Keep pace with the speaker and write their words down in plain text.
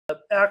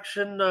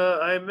action,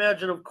 I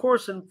imagine, of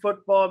course, in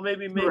football,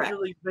 maybe Major Correct.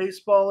 League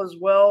Baseball as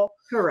well.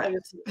 I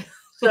Correct. guess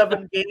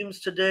 7 games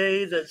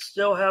today that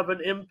still have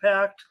an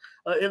impact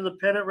in the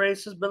pennant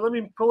races. But let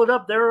me pull it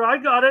up there. I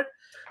got it.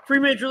 Free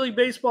Major League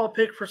Baseball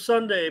pick for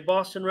Sunday: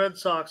 Boston Red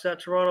Sox at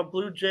Toronto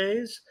Blue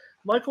Jays.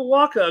 Michael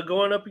Wacha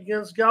going up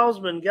against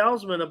Gausman.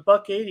 Gausman,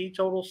 $1.80,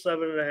 total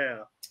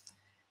 7.5.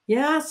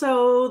 Yeah,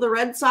 so the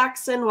Red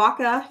Sox and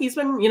Waka, he's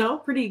been,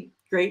 pretty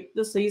great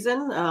this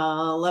season.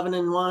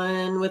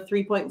 11-1 with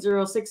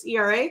 3.06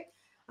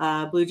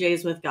 ERA. Blue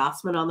Jays with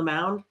Gossman on the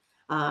mound.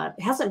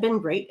 Hasn't been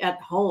great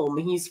at home.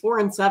 He's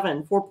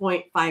 4-7,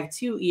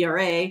 4.52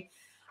 ERA.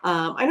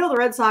 I know the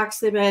Red Sox,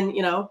 they've been,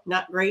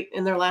 not great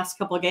in their last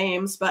couple of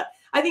games, but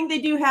I think they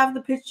do have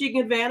the pitching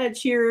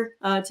advantage here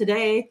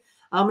today.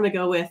 I'm going to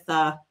go with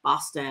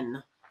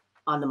Boston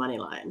on the money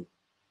line.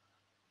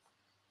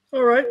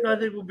 All right, I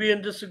think we'll be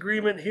in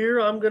disagreement here.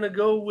 I'm going to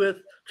go with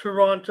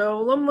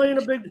Toronto. I'm laying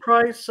a big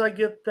price. I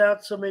get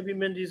that, so maybe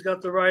Mindy's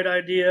got the right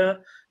idea,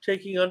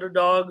 taking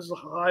underdogs,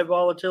 high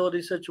volatility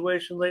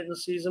situation late in the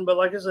season. But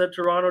like I said,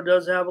 Toronto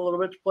does have a little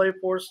bit to play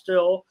for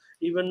still.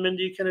 Even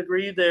Mindy can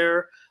agree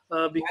there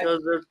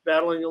because they're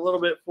battling a little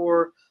bit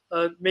for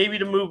maybe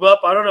to move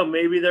up. I don't know.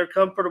 Maybe they're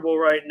comfortable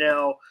right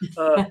now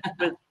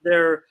with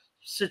their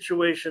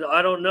situation.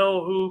 I don't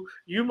know who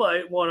you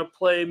might want to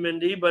play,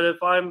 Mindy, but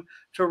if I'm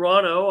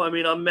Toronto, I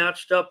mean, I'm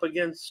matched up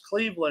against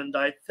Cleveland,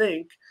 I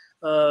think,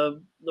 the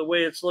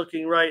way it's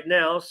looking right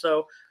now.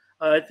 So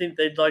I think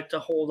they'd like to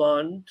hold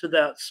on to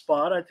that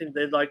spot. I think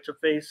they'd like to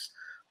face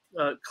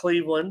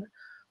Cleveland.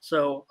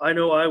 So I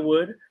know I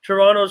would.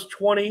 Toronto's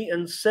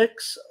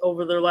 20-6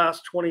 over their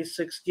last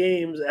 26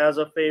 games as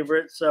a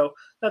favorite. So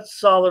that's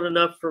solid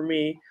enough for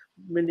me.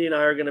 Mindy and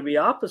I are going to be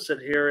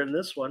opposite here in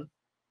this one.